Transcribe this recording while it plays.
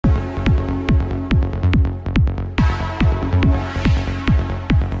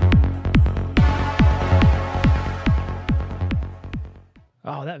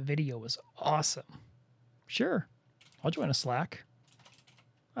Wow, that video was awesome. Sure, I'll join a Slack.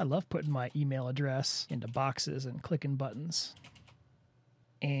 I love putting my email address into boxes and clicking buttons.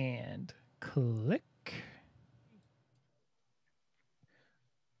 And click.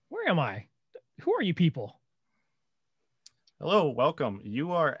 Where am I? Who are you people? Hello, welcome.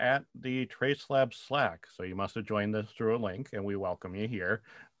 You are at the Trace Lab Slack, so you must have joined us through a link, and we welcome you here.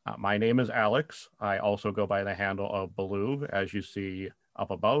 My name is Alex. I also go by the handle of belouve, as you see up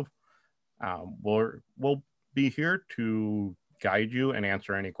above. We'll be here to guide you and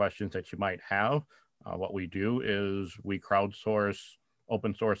answer any questions that you might have. What we do is we crowdsource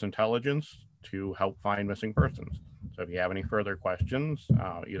open source intelligence to help find missing persons. So if you have any further questions,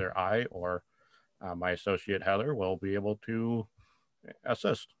 either I or my associate Heather will be able to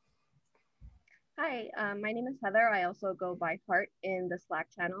assist. Hi, my name is Heather. I also go by Heart in the Slack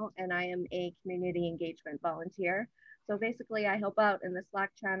channel, and I am a community engagement volunteer. So basically, I help out in the Slack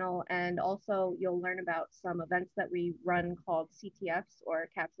channel, and also you'll learn about some events that we run called CTFs or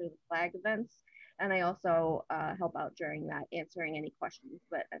Capture the Flag events. And I also help out during that, answering any questions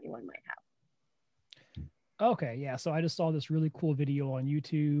that anyone might have. Okay, yeah. So I just saw this really cool video on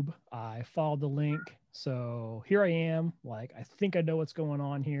YouTube. I followed the link. So here I am. Like, I think I know what's going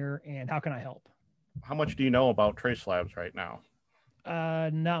on here. And how can I help? How much do you know about Trace Labs right now?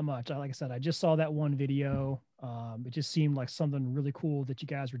 Not much. Like I said, I just saw that one video. It just seemed like something really cool that you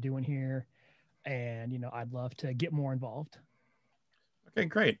guys were doing here. And, I'd love to get more involved. Okay,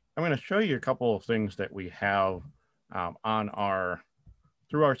 great. I'm going to show you a couple of things that we have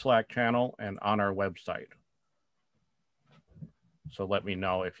through our Slack channel and on our website. So let me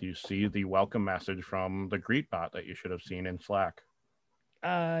know if you see the welcome message from the greet bot that you should have seen in Slack.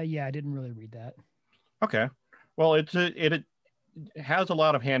 Yeah, I didn't really read that. Okay. Well, it has a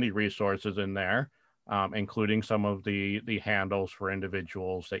lot of handy resources in there, including some of the handles for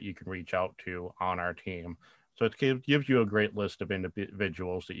individuals that you can reach out to on our team. So it gives you a great list of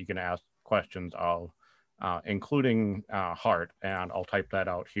individuals that you can ask questions of, including Heart. And I'll type that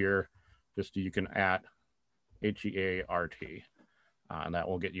out here, just so you can at HEART. And that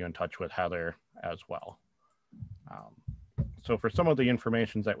will get you in touch with Heather as well. So for some of the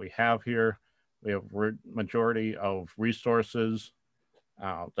information that we have here, we have majority of resources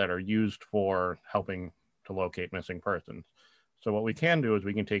that are used for helping to locate missing persons. So what we can do is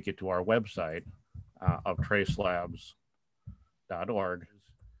we can take you to our website of tracelabs.org.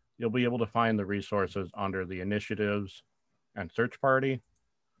 You'll be able to find the resources under the initiatives and search party.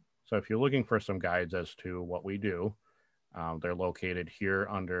 So if you're looking for some guides as to what we do, they're located here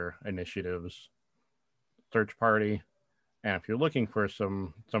under initiatives, search party. And if you're looking for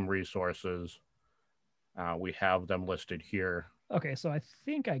some resources, we have them listed here. Okay, so I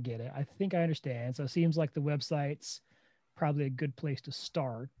think I get it. I think I understand. So it seems like the website's probably a good place to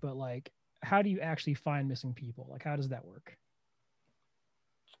start, but like, how do you actually find missing people? Like, how does that work?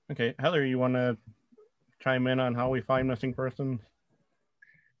 Okay, Heather, you want to chime in on how we find missing persons?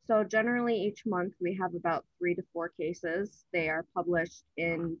 So generally each month we have about 3 to 4 cases. They are published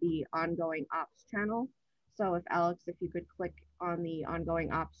in the ongoing ops channel. So if you could click on the ongoing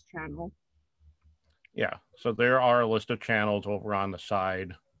ops channel. Yeah, so there are a list of channels over on the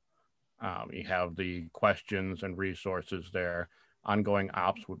side. You have the questions and resources there. Ongoing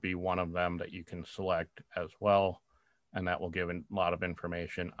ops would be one of them that you can select as well. And that will give a lot of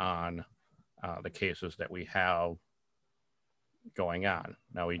information on the cases that we have going on.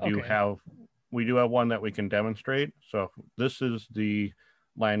 Now we do have one that we can demonstrate. So this is the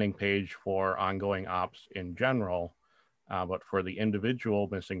landing page for ongoing ops in general, but for the individual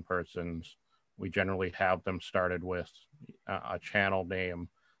missing persons, we generally have them started with a channel name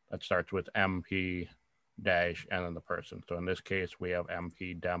that starts with MP dash and then the person. So in this case, we have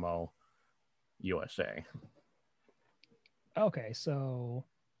MP demo USA. Okay, so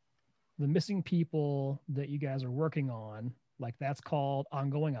the missing people that you guys are working on, like that's called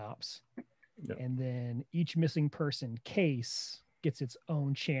ongoing ops. Yep. And then each missing person case gets its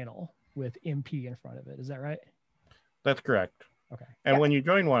own channel with MP in front of it. Is that right? That's correct. Okay. And when you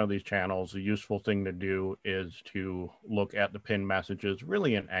join one of these channels, the useful thing to do is to look at the pinned messages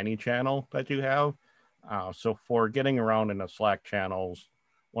really in any channel that you have. So for getting around in the Slack channels,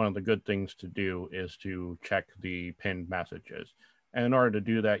 one of the good things to do is to check the pinned messages. And in order to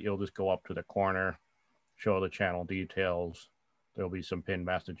do that, you'll just go up to the corner, show the channel details. There'll be some pinned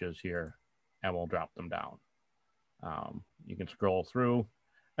messages here, and we'll drop them down. You can scroll through,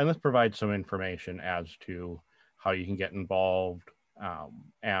 and this provides some information as to how you can get involved.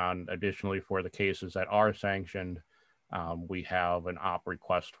 And additionally, for the cases that are sanctioned, we have an op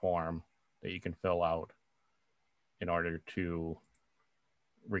request form that you can fill out in order to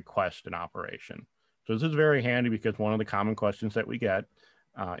request an operation. So this is very handy because one of the common questions that we get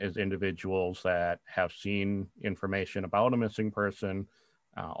is individuals that have seen information about a missing person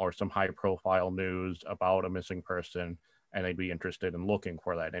or some high profile news about a missing person, and they'd be interested in looking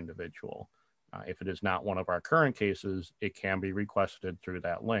for that individual. If it is not one of our current cases, it can be requested through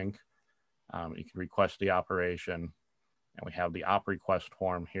that link. You can request the operation, and we have the op request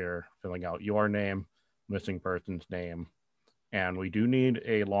form here, filling out your name, missing person's name, and we do need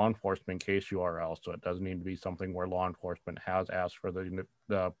a law enforcement case URL, so it does need to be something where law enforcement has asked for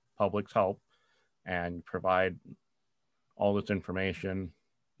the public's help, and provide all this information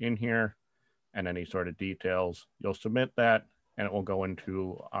in here and any sort of details. You'll submit that, and it will go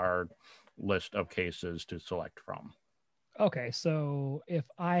into our list of cases to select from. Okay, so if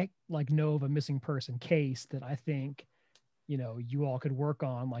I like know of a missing person case that I think, you all could work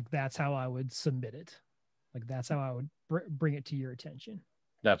on, like that's how I would submit it. Like that's how I would bring it to your attention.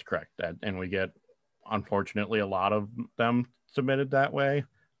 That's correct. And we get, unfortunately, a lot of them submitted that way.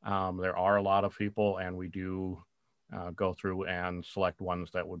 There are a lot of people, and we do go through and select ones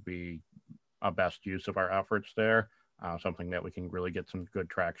that would be a best use of our efforts there, something that we can really get some good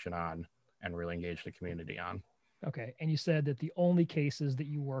traction on and really engage the community on. Okay. And you said that the only cases that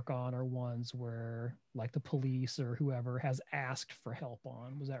you work on are ones where like the police or whoever has asked for help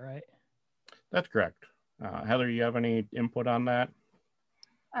on. Was that right? That's correct. Heather, you have any input on that?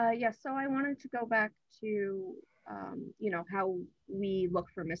 Yes, so I wanted to go back to, how we look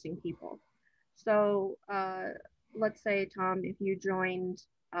for missing people. So let's say, Tom, if you joined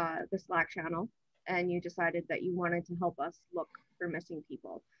the Slack channel and you decided that you wanted to help us look for missing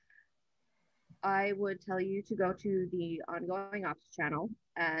people, I would tell you to go to the ongoing ops channel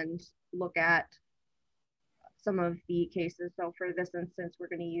and look at some of the cases. So for this instance, we're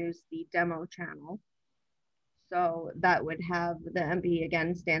going to use the demo channel. So that would have the MB,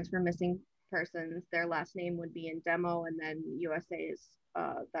 again, stands for missing persons. Their last name would be in demo, and then USA is,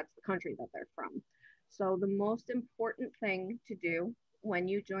 that's the country that they're from. So the most important thing to do when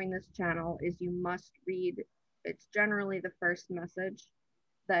you join this channel is you must read, it's generally the first message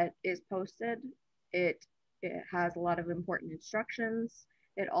that is posted. It has a lot of important instructions.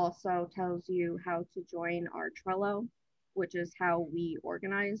 It also tells you how to join our Trello, which is how we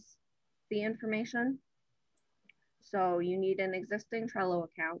organize the information. So you need an existing Trello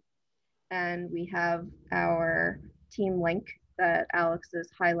account, and we have our team link that Alex is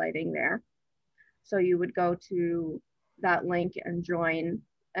highlighting there. So you would go to that link and join,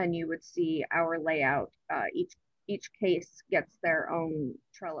 and you would see our layout. Each case gets their own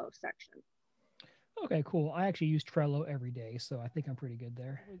Trello section. Okay, cool. I actually use Trello every day, so I think I'm pretty good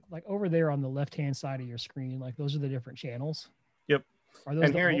there. Like over there on the left-hand side of your screen, like those are the different channels. Yep. Are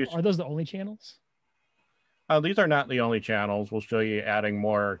those the only channels? These are not the only channels. We'll show you adding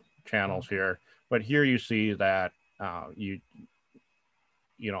more channels here, but here you see that our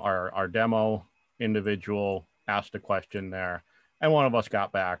demo individual asked a question there, and one of us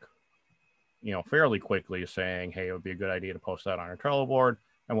got back, fairly quickly saying, hey, it would be a good idea to post that on our Trello board,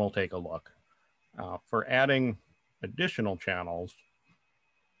 and we'll take a look. For adding additional channels,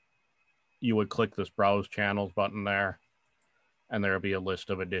 you would click this Browse Channels button there, and there will be a list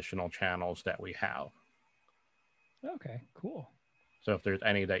of additional channels that we have. Okay, cool. So if there's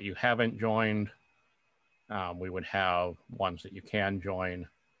any that you haven't joined, we would have ones that you can join,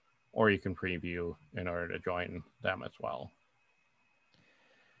 or you can preview in order to join them as well.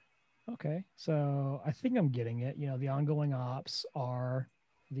 Okay, so I think I'm getting it. The ongoing ops are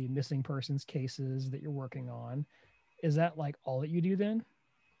the missing persons cases that you're working on. Is that like all that you do then?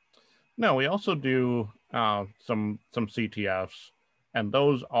 No, we also do some CTFs, and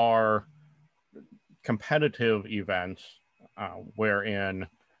those are competitive events wherein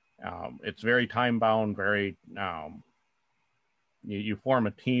it's very time bound, very you form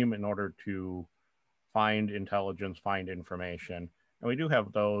a team in order to find intelligence, find information. And we do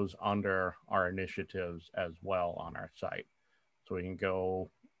have those under our initiatives as well on our site. So we can go,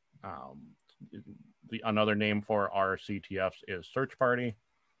 another name for our CTFs is Search Party.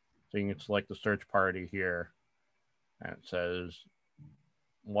 So you can select the Search Party here, and it says,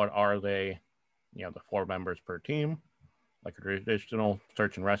 what are they? The 4 members per team, like a traditional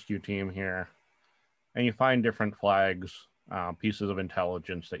search and rescue team here. And you find different flags, pieces of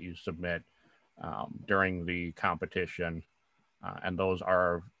intelligence that you submit during the competition. And those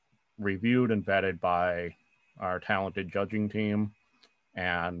are reviewed and vetted by our talented judging team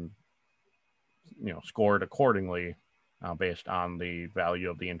and, scored accordingly based on the value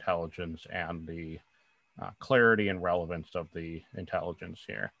of the intelligence and the clarity and relevance of the intelligence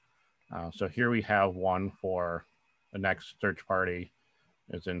here. So here we have one for the next search party.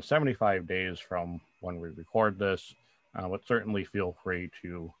 is in 75 days from when we record this. But certainly feel free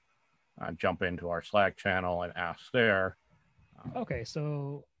to jump into our Slack channel and ask there. Okay,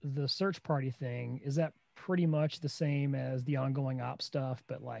 so the search party thing, is that pretty much the same as the ongoing op stuff,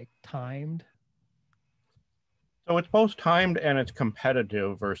 but like timed? So it's both timed and it's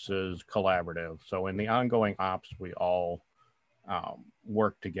competitive versus collaborative. So in the ongoing ops, we all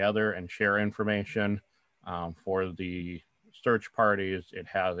work together and share information. For the search parties, it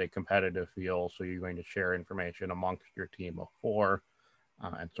has a competitive feel. So you're going to share information amongst your team of 4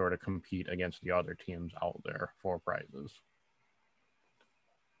 and sort of compete against the other teams out there for prizes.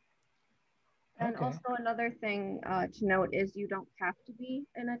 And Okay. also another thing to note is you don't have to be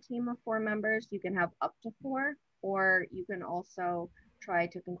in a team of 4 members. You can have up to 4, or you can also try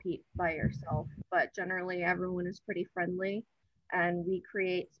to compete by yourself. But generally, everyone is pretty friendly, and we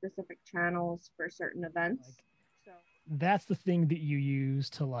create specific channels for certain events. That's the thing that you use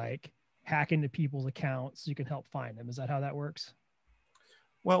to like hack into people's accounts so you can help find them. Is that how that works?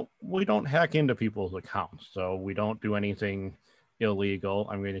 Well, we don't hack into people's accounts, so we don't do anything illegal.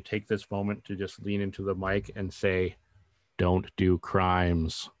 I'm going to take this moment to just lean into the mic and say, don't do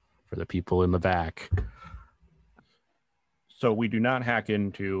crimes for the people in the back. So we do not hack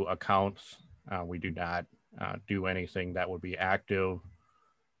into accounts. We do not do anything that would be active.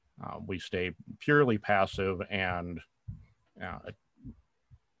 We stay purely passive, and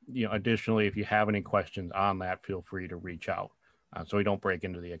additionally, if you have any questions on that, feel free to reach out. So we don't break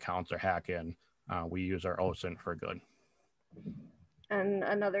into the accounts or hack in. We use our osint for good. And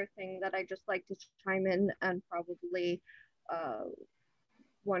another thing that I just like to chime in, and probably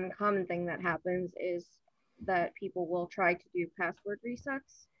one common thing that happens is that people will try to do password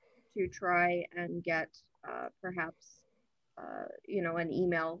resets to try and get perhaps an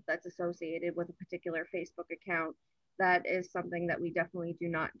email that's associated with a particular Facebook account. That is something that we definitely do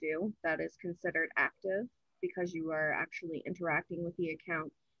not do. That is considered active because you are actually interacting with the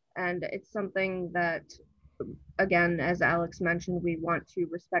account. And it's something that, again, as Alex mentioned, we want to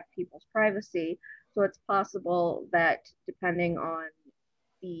respect people's privacy. So it's possible that depending on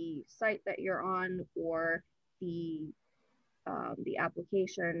the site that you're on or the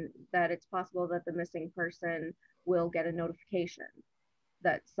application, that it's possible that the missing person will get a notification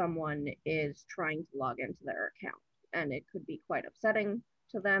that someone is trying to log into their account. And it could be quite upsetting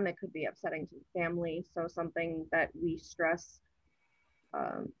to them. It could be upsetting to the family. So something that we stress,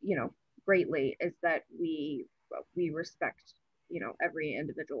 greatly is that we respect, every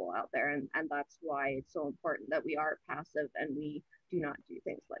individual out there. And that's why it's so important that we are passive and we do not do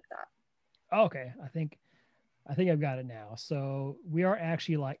things like that. Okay. I think I've got it now. So we are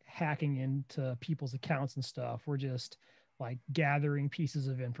actually like hacking into people's accounts and stuff. We're just like gathering pieces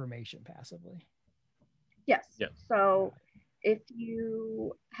of information passively. Yes. So if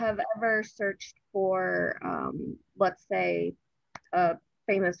you have ever searched for, let's say, a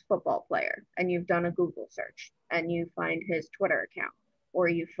famous football player, and you've done a Google search and you find his Twitter account, or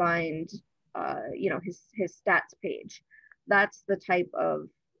you find, his stats page, that's the type of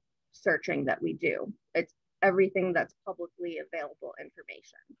searching that we do. It's everything that's publicly available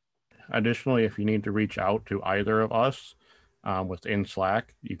information. Additionally, if you need to reach out to either of us within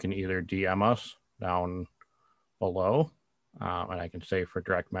Slack, you can either DM us down below, and I can say for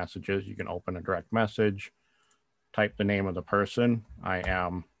direct messages, you can open a direct message, type the name of the person. I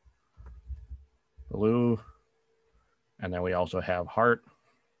am belouve, and then we also have heart.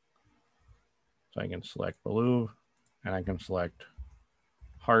 So I can select belouve, and I can select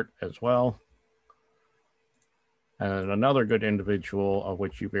heart as well. And another good individual of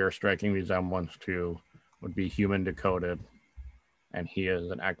which you bear striking resemblance to would be humanDecoded, and he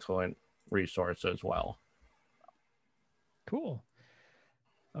is an excellent resource as well. Cool.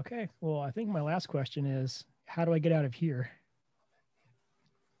 Okay. Well, I think my last question is, how do I get out of here?